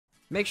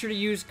Make sure to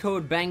use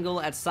code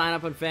BENGAL at sign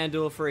up on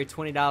FanDuel for a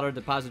 $20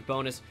 deposit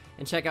bonus,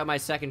 and check out my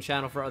second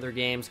channel for other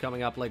games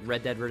coming up like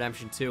Red Dead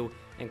Redemption 2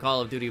 and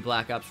Call of Duty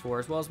Black Ops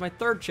 4, as well as my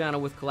third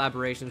channel with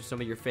collaborations with some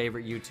of your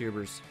favorite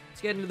YouTubers. Let's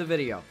get into the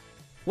video.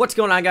 What's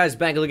going on, guys?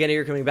 Bengal again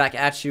here, coming back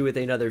at you with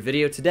another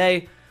video.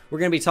 Today, we're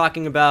going to be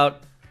talking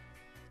about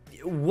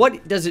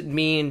what does it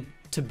mean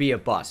to be a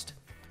bust?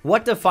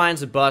 What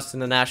defines a bust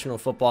in the National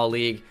Football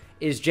League?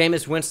 Is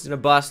Jameis Winston a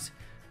bust?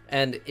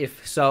 And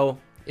if so,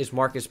 is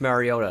Marcus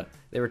Mariota?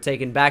 They were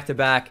taken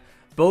back-to-back.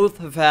 Both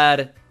have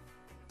had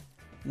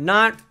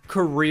not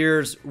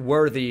careers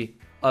worthy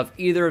of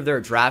either of their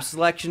draft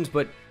selections,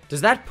 but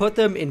does that put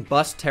them in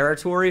bust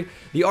territory?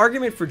 The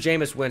argument for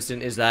Jameis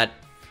Winston is that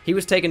he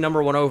was taken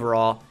 #1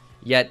 overall,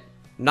 yet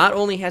not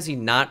only has he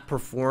not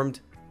performed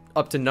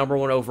up to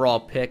 #1 overall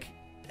pick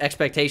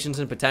expectations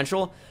and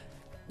potential,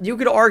 you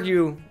could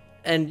argue,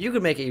 and you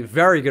could make a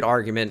very good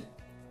argument,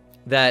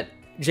 that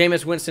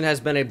Jameis Winston has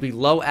been a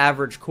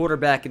below-average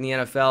quarterback in the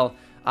NFL,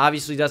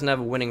 obviously doesn't have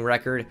a winning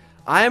record.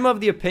 I am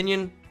of the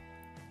opinion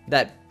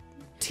that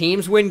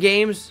teams win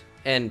games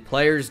and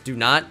players do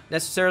not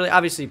necessarily.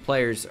 Obviously,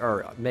 players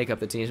make up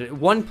the teams, but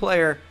one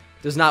player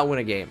does not win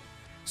a game.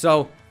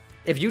 So,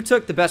 if you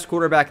took the best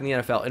quarterback in the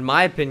NFL, in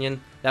my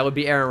opinion, that would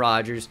be Aaron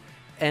Rodgers,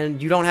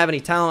 and you don't have any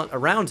talent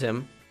around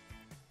him,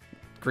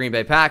 Green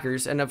Bay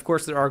Packers, and of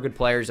course there are good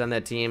players on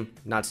that team,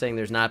 not saying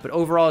there's not, but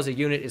overall as a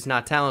unit is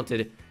not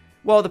talented,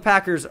 well, the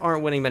Packers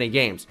aren't winning many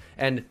games,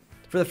 and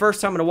for the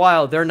first time in a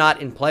while, they're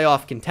not in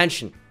playoff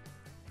contention.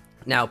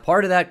 Now,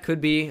 part of that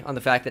could be on the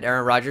fact that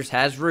Aaron Rodgers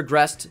has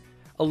regressed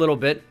a little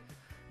bit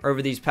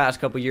over these past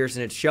couple years,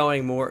 and it's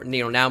showing more,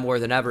 now more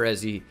than ever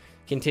as he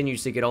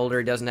continues to get older.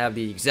 He doesn't have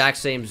the exact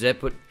same zip,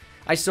 but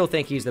I still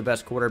think he's the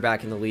best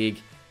quarterback in the league.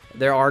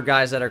 There are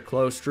guys that are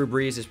close. Drew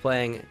Brees is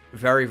playing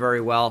very,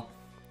 very well.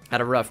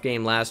 Had a rough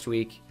game last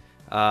week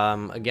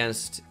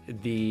against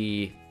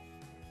the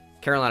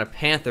Carolina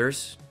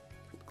Panthers.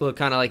 Looked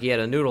kind of like he had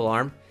a noodle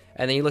arm.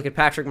 And then you look at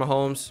Patrick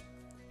Mahomes,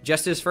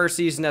 just his first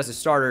season as a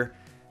starter,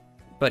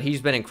 but he's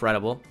been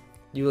incredible.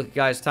 You look at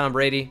guys, Tom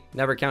Brady,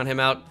 never count him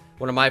out.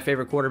 One of my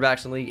favorite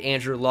quarterbacks in the league,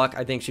 Andrew Luck,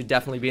 I think should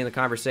definitely be in the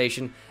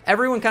conversation.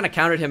 Everyone kind of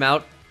counted him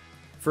out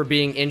for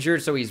being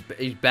injured, so he's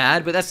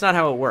bad, but that's not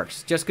how it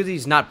works. Just because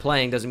he's not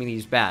playing doesn't mean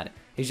he's bad.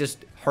 He's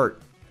just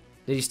hurt.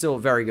 He's still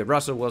very good.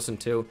 Russell Wilson,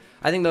 too.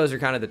 I think those are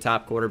kind of the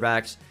top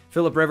quarterbacks.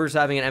 Phillip Rivers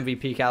having an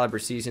MVP caliber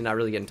season, not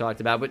really getting talked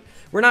about, but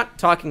we're not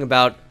talking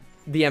about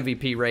the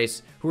MVP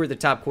race. Who are the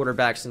top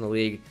quarterbacks in the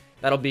league?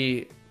 That'll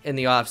be in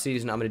the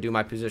offseason. I'm going to do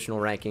my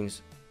positional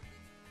rankings.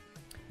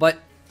 But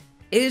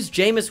is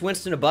Jameis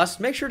Winston a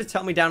bust? Make sure to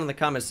tell me down in the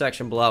comments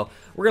section below.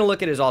 We're going to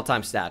look at his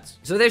all-time stats.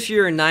 So this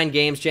year in 9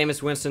 games,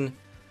 Jameis Winston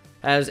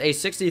has a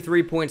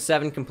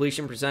 63.7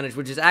 completion percentage,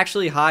 which is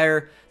actually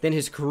higher than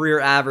his career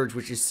average,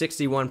 which is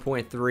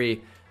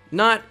 61.3.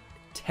 Not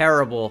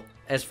terrible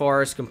as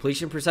far as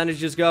completion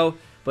percentages go,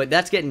 but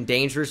that's getting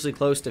dangerously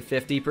close to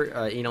 50, in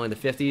the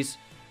 50s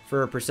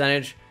for a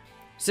percentage.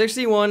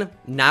 61,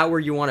 not where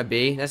you want to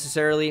be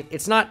necessarily.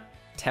 It's not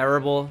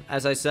terrible,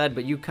 as I said,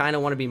 but you kind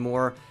of want to be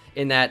more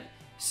in that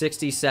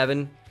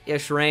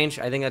 67-ish range.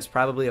 I think that's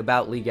probably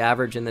about league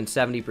average, and then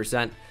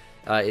 70%.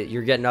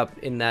 You're getting up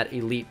in that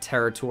elite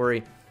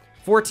territory.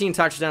 14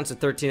 touchdowns to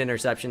 13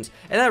 interceptions,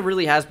 and that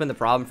really has been the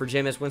problem for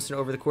Jameis Winston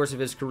over the course of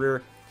his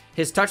career.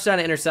 His touchdown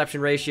to interception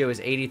ratio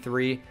is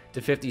 83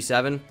 to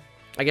 57.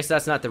 I guess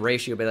that's not the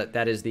ratio, but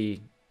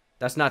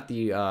that's not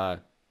the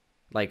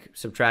like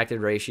subtracted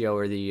ratio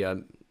or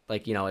the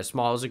as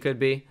small as it could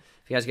be.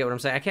 If you guys get what I'm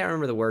saying, I can't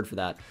remember the word for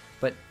that,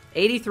 but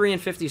 83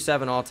 and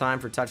 57 all time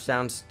for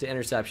touchdowns to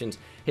interceptions.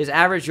 His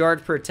average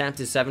yards per attempt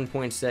is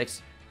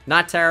 7.6.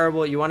 Not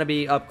terrible. You want to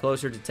be up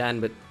closer to 10,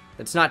 but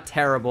it's not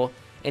terrible.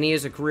 And he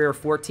has a career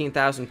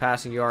 14,000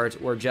 passing yards,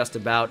 or just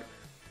about.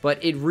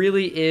 But it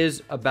really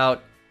is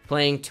about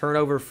playing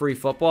turnover-free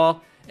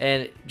football,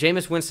 and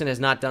Jameis Winston has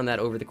not done that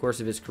over the course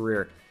of his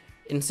career.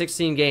 In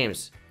 16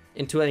 games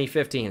in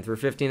 2015, through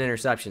 15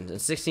 interceptions. In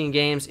 16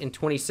 games in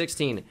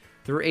 2016,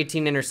 through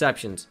 18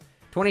 interceptions.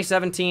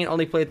 2017,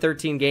 only played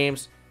 13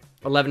 games,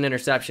 11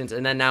 interceptions.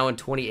 And then now in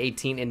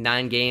 2018, in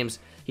 9 games,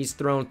 he's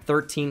thrown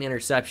 13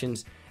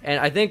 interceptions. And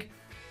I think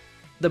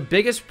the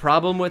biggest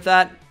problem with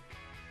that,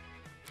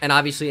 and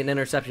obviously an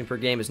interception per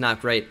game is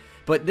not great,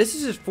 but this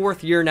is his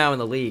 4th year now in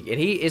the league, and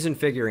he isn't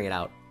figuring it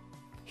out.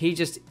 He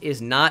just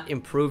is not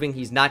improving.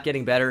 He's not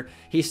getting better.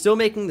 He's still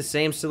making the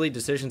same silly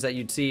decisions that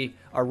you'd see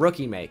a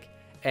rookie make.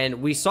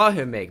 And we saw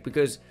him make,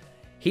 because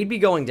he'd be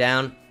going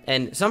down,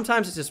 and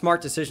sometimes it's a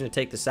smart decision to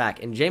take the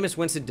sack, and Jameis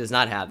Winston does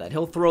not have that.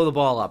 He'll throw the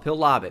ball up. He'll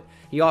lob it.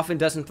 He often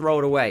doesn't throw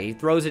it away. He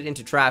throws it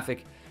into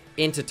traffic,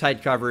 into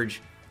tight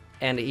coverage,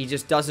 and he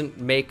just doesn't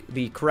make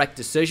the correct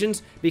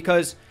decisions,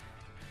 because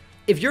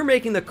if you're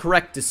making the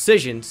correct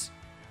decisions,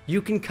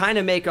 you can kind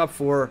of make up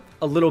for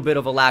a little bit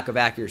of a lack of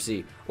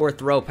accuracy or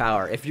throw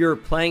power. If you're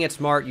playing it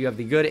smart, you have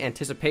the good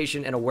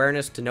anticipation and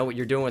awareness to know what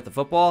you're doing with the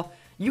football,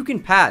 you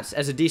can pass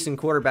as a decent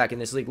quarterback in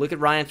this league. Look at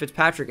Ryan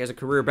Fitzpatrick as a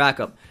career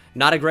backup.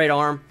 Not a great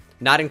arm,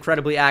 not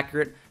incredibly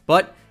accurate,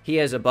 but He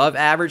has above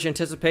average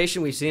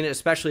anticipation. We've seen it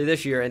especially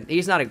this year, and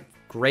he's not a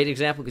great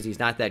example because he's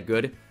not that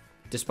good,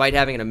 despite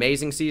having an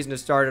amazing season to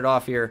start it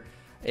off here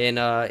in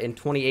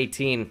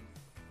 2018.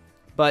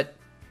 But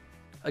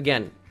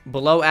again,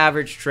 below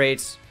average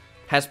traits,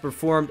 has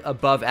performed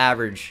above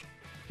average,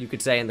 you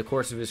could say, in the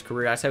course of his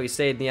career. That's how he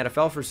stayed in the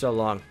NFL for so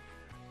long.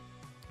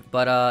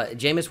 But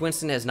Jameis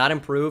Winston has not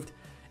improved.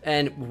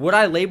 And would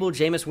I label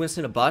Jameis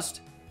Winston a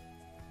bust?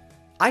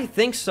 I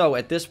think so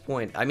at this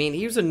point. I mean,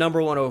 he was a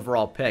 #1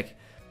 overall pick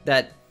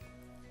that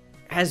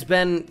has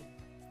been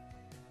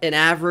an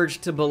average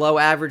to below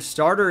average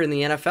starter in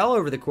the NFL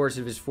over the course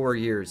of his 4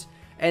 years.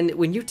 And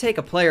when you take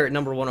a player at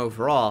 #1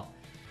 overall,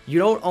 you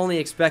don't only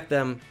expect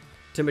them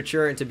to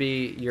mature and to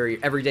be your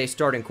everyday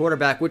starting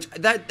quarterback, which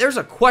there's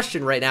a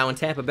question right now in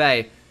Tampa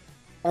Bay.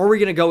 Are we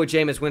going to go with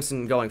Jameis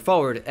Winston going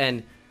forward?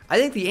 And I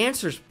think the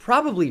answer is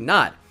probably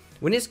not.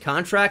 When his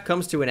contract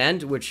comes to an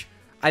end, which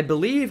I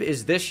believe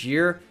is this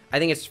year, I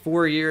think it's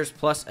 4 years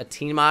plus a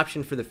team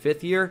option for the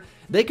 5th year,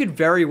 they could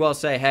very well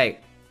say, hey,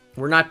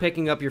 we're not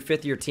picking up your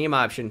 5th-year team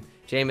option.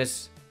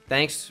 Jameis,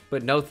 thanks,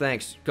 but no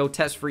thanks. Go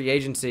test free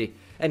agency.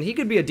 And he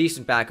could be a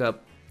decent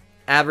backup,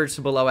 average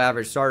to below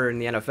average starter in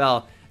the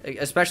NFL,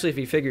 especially if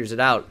he figures it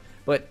out.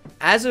 But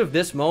as of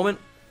this moment,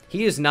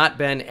 he has not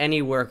been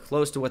anywhere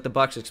close to what the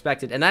Bucs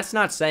expected, and that's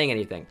not saying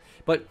anything.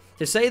 But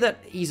to say that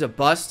he's a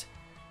bust,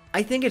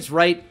 I think it's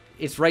right.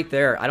 It's right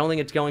there. I don't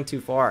think it's going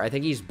too far. I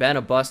think he's been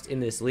a bust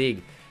in this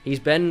league. He's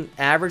been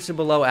average to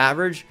below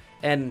average,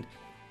 and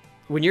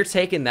when you're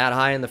taken that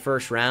high in the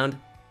first round,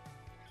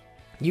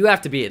 you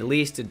have to be at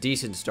least a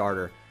decent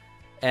starter,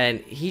 and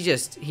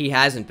he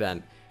hasn't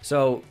been.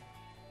 So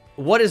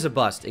what is a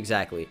bust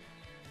exactly?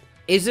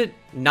 Is it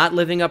not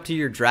living up to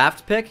your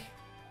draft pick?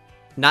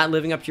 Not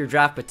living up to your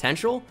draft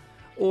potential?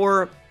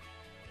 Or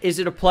is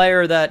it a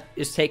player that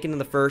is taken in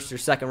the first or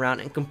second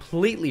round and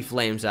completely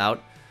flames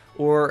out,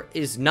 or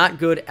is not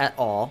good at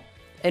all?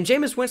 And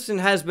Jameis Winston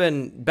has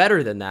been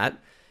better than that.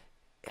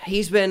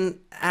 He's been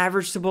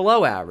average to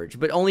below average,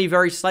 but only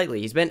very slightly.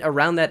 He's been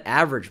around that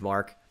average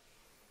mark.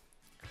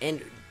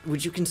 And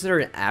would you consider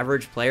an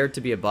average player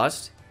to be a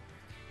bust?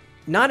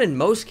 Not in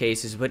most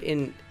cases, but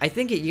I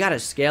think you got to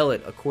scale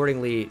it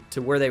accordingly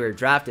to where they were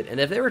drafted. And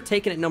if they were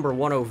taken at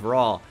 #1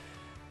 overall,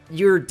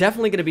 you're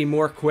definitely going to be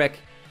more quick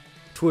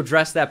to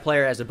address that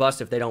player as a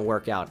bust if they don't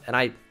work out. And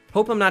I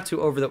hope I'm not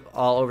too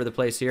all over the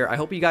place here. I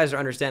hope you guys are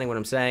understanding what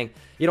I'm saying.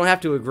 You don't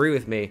have to agree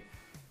with me,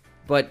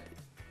 but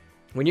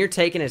when you're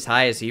taken as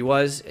high as he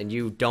was and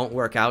you don't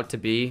work out to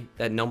be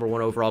that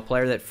 #1 overall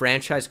player, that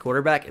franchise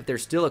quarterback, if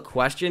there's still a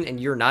question and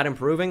you're not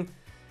improving,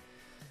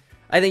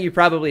 I think you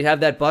probably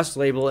have that bust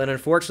label, and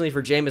unfortunately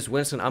for Jameis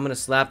Winston, I'm going to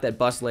slap that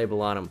bust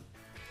label on him.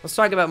 Let's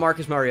talk about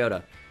Marcus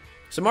Mariota.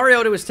 So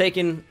Mariota was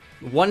taken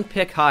 1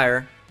 pick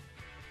higher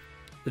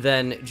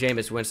than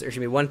Jameis Winston, or excuse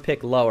me, 1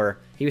 pick lower.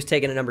 He was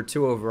taken at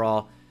 #2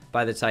 overall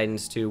by the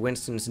Titans to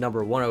Winston's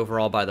 #1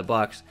 overall by the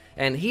Bucs,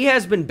 and he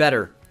has been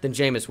better than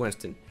Jameis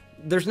Winston.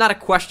 There's not a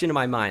question in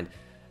my mind.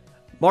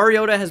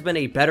 Mariota has been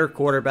a better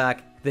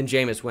quarterback than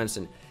Jameis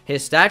Winston.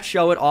 His stats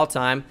show it all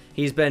time.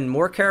 He's been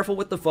more careful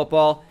with the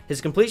football. His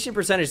completion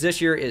percentage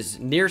this year is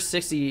near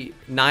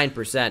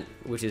 69%,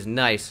 which is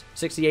nice.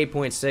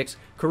 68.6.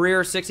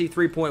 Career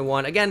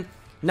 63.1. Again,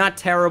 not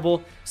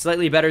terrible.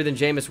 Slightly better than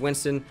Jameis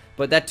Winston.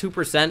 But that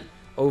 2%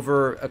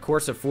 over a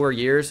course of 4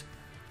 years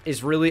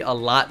is really a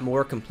lot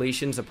more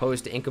completions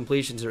opposed to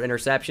incompletions or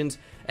interceptions.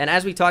 And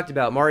as we talked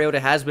about, Mariota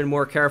has been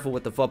more careful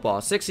with the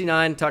football.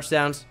 69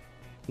 touchdowns.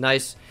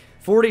 Nice.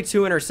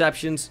 42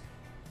 interceptions.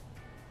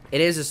 It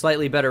is a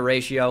slightly better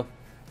ratio.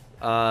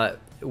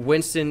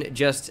 Winston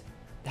just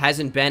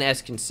hasn't been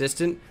as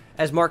consistent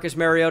as Marcus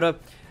Mariota.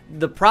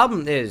 The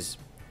problem is,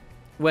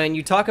 when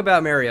you talk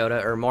about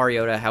Mariota, or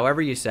Mariota,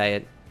 however you say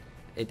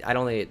it, I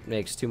don't think it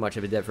makes too much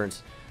of a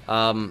difference.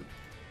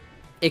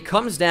 It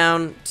comes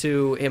down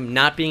to him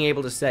not being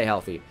able to stay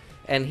healthy,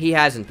 and he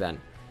hasn't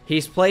been.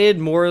 He's played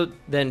more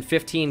than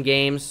 15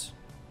 games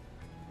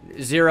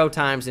 0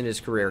 times in his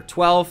career.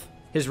 12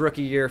 his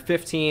rookie year,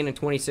 15 in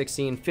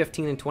 2016,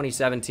 15 in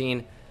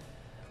 2017.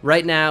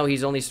 Right now,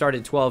 he's only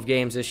started 12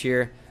 games this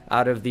year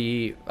out of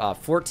the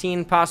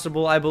 14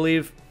 possible, I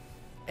believe.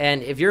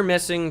 And if you're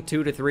missing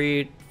 2 to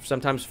 3,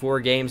 sometimes 4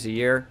 games a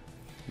year,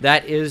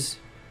 that is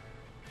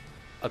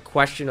a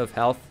question of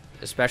health,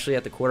 especially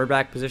at the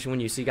quarterback position when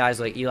you see guys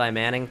like Eli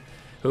Manning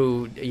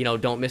who,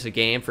 don't miss a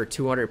game for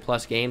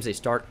 200-plus games. They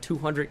start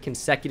 200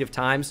 consecutive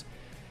times.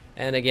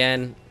 And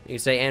again, you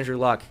say Andrew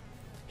Luck.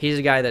 He's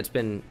a guy that's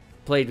been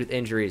played with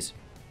injuries.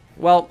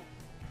 Well,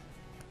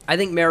 I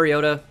think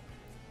Mariota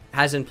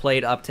hasn't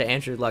played up to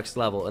Andrew Luck's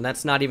level, and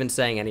that's not even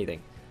saying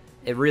anything.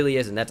 It really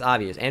isn't. That's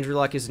obvious. Andrew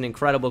Luck is an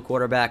incredible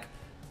quarterback.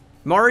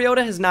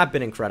 Mariota has not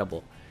been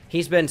incredible.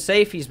 He's been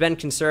safe. He's been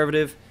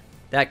conservative.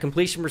 That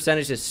completion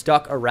percentage is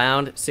stuck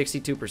around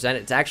 62%.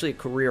 It's actually a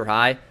career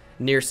high,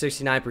 near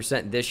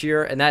 69% this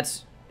year, and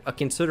that's a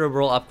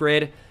considerable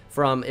upgrade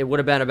from, it would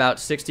have been about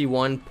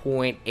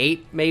 61.8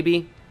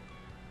 maybe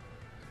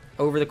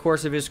over the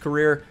course of his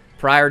career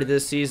prior to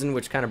this season,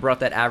 which kind of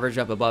brought that average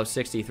up above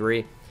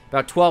 63.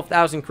 About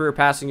 12,000 career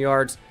passing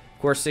yards.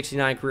 Of course,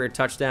 69 career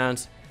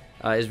touchdowns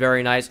is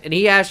very nice. And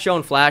he has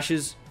shown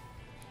flashes.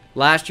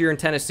 Last year in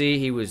Tennessee,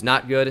 he was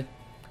not good.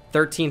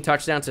 13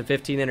 touchdowns and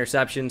 15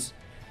 interceptions.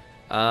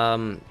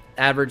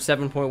 Averaged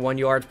 7.1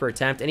 yards per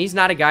attempt. And he's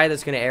not a guy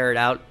that's going to air it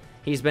out.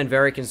 He's been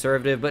very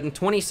conservative. But in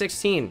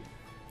 2016,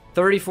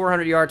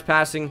 3,400 yards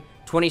passing,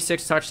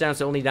 26 touchdowns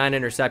to only 9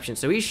 interceptions.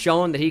 So he's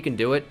shown that he can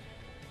do it.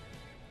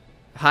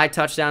 High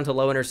touchdown to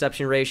low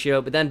interception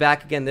ratio. But then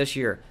back again this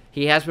year.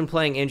 He has been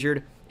playing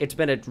injured. It's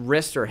been a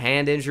wrist or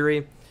hand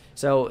injury.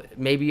 So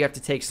maybe you have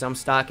to take some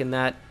stock in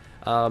that.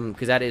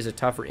 Because that is a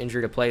tougher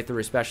injury to play through,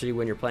 especially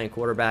when you're playing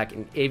quarterback.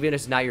 And even if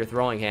it's not your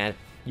throwing hand,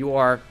 you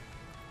are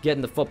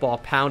getting the football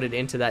pounded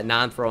into that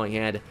non-throwing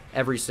hand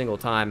every single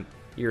time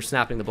you're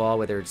snapping the ball,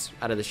 whether it's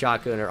out of the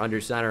shotgun or under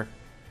center.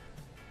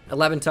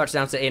 11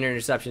 touchdowns to 8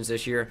 interceptions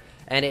this year.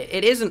 And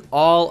it isn't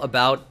all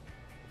about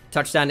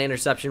touchdown to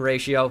interception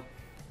ratio,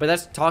 but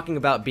that's talking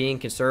about being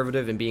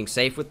conservative and being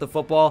safe with the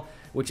football,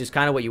 which is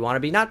kind of what you want to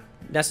be. Not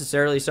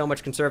necessarily so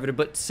much conservative,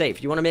 but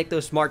safe. You want to make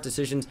those smart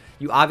decisions.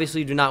 You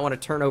obviously do not want to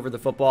turn over the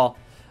football.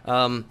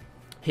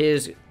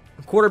 His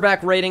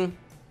quarterback rating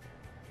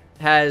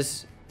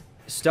has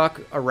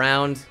stuck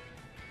around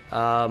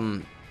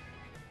the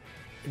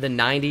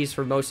 90s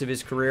for most of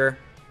his career.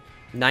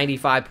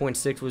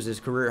 95.6 was his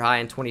career high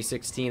in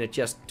 2016 at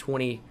just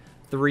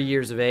 23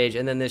 years of age.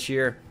 And then this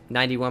year,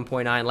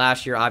 91.9.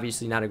 Last year,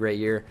 obviously not a great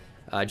year.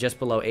 Just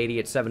below 80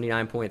 at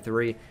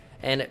 79.3.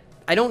 And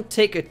I don't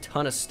take a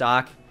ton of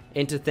stock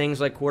into things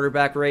like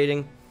quarterback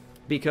rating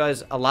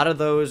because a lot of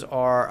those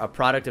are a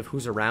product of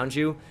who's around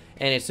you.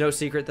 And it's no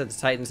secret that the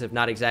Titans have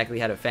not exactly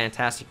had a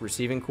fantastic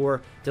receiving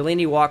core.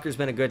 Delanie Walker's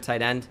been a good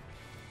tight end.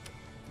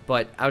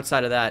 But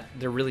outside of that,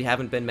 there really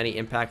haven't been many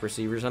impact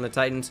receivers on the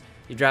Titans.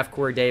 You draft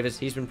Corey Davis,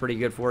 he's been pretty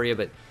good for you.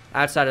 But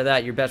outside of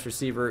that, your best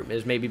receiver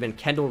has maybe been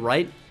Kendall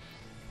Wright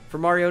for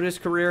Mariota's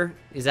career.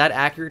 Is that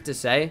accurate to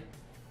say?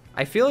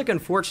 I feel like,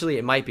 unfortunately,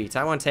 it might be.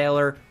 Tywan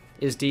Taylor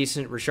is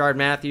decent. Rashard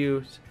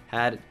Matthews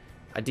had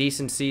a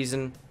decent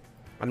season.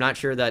 I'm not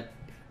sure that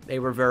they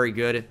were very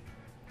good.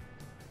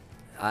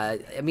 I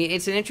mean,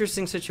 it's an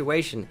interesting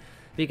situation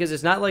because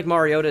it's not like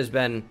Mariota has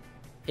been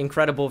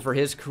incredible for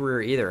his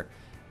career either.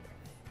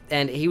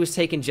 And he was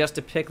taken just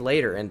a pick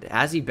later. And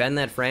has he been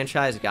that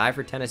franchise guy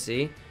for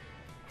Tennessee?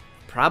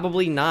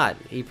 Probably not.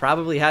 He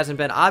probably hasn't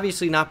been.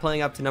 Obviously not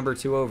playing up to number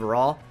 2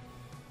 overall.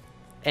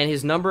 And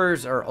his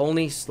numbers are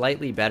only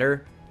slightly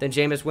better than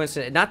Jameis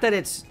Winston. Not that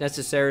it's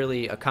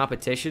necessarily a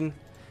competition,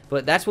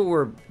 but that's what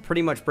we're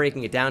pretty much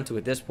breaking it down to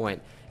at this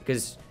point.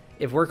 Because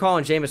if we're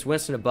calling Jameis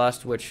Winston a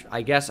bust, which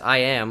I guess I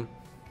am,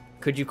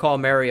 could you call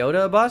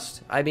Mariota a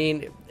bust? I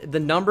mean, the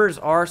numbers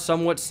are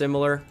somewhat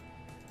similar.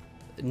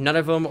 None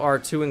of them are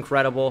too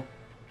incredible.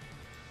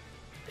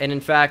 And in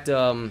fact,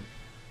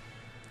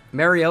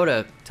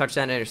 Mariota,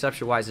 touchdown and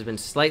interception-wise, has been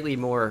slightly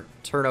more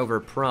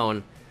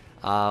turnover-prone,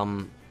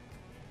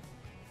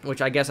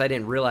 which I guess I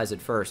didn't realize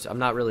at first. I'm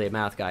not really a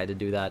math guy to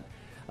do that.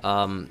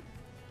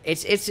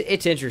 It's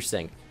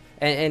interesting.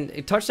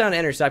 And touchdown to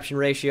interception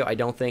ratio, I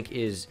don't think,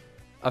 is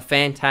a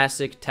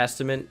fantastic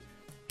testament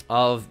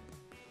of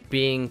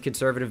being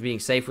conservative, being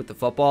safe with the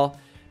football.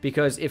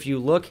 Because if you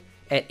look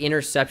at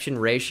interception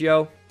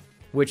ratio,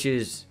 which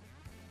is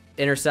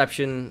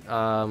interception,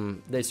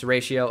 this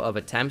ratio of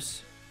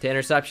attempts to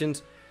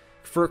interceptions,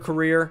 for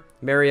career,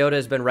 Mariota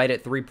has been right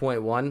at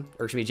 3.1.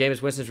 Or excuse me,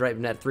 Jameis Winston's right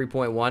at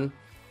 3.1.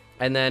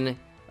 And then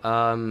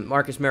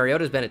Marcus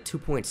Mariota has been at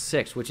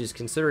 2.6, which is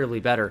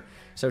considerably better.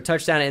 So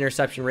touchdown to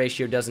interception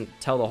ratio doesn't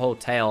tell the whole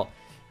tale,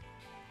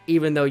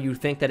 even though you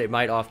think that it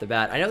might off the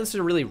bat. I know this is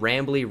a really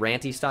rambly,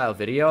 ranty style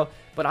video,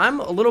 but I'm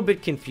a little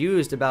bit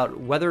confused about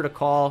whether to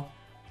call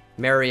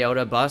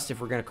Mariota a bust,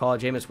 if we're going to call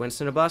Jameis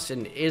Winston a bust.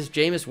 And is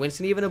Jameis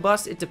Winston even a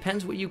bust? It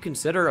depends what you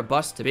consider a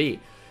bust to be.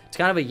 It's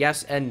kind of a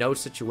yes and no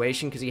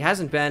situation because he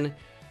hasn't been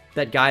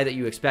that guy that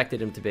you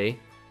expected him to be.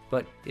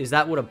 But is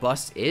that what a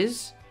bust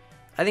is?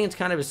 I think it's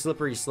kind of a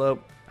slippery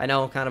slope. I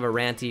know, kind of a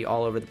ranty,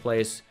 all over the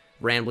place,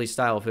 rambly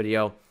style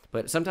video.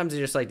 But sometimes I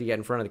just like to get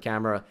in front of the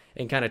camera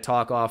and kind of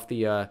talk off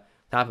the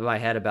top of my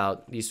head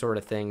about these sort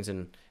of things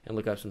and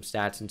look up some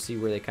stats and see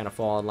where they kind of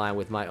fall in line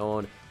with my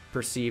own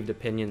perceived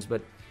opinions.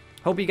 But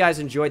hope you guys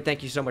enjoyed.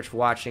 Thank you so much for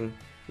watching.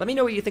 Let me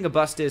know what you think a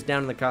bust is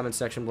down in the comments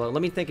section below.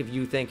 Let me think if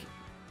you think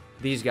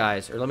these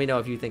guys, or let me know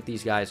if you think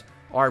these guys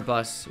are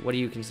busts. What do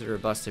you consider a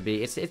bust to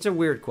be? It's a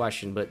weird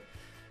question, but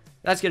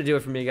that's going to do it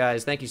for me,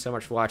 guys. Thank you so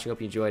much for watching.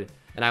 Hope you enjoyed,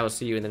 and I will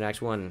see you in the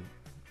next one.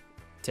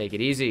 Take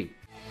it easy.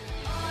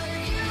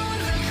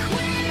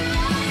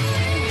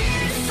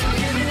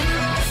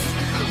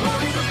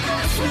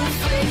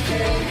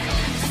 We'll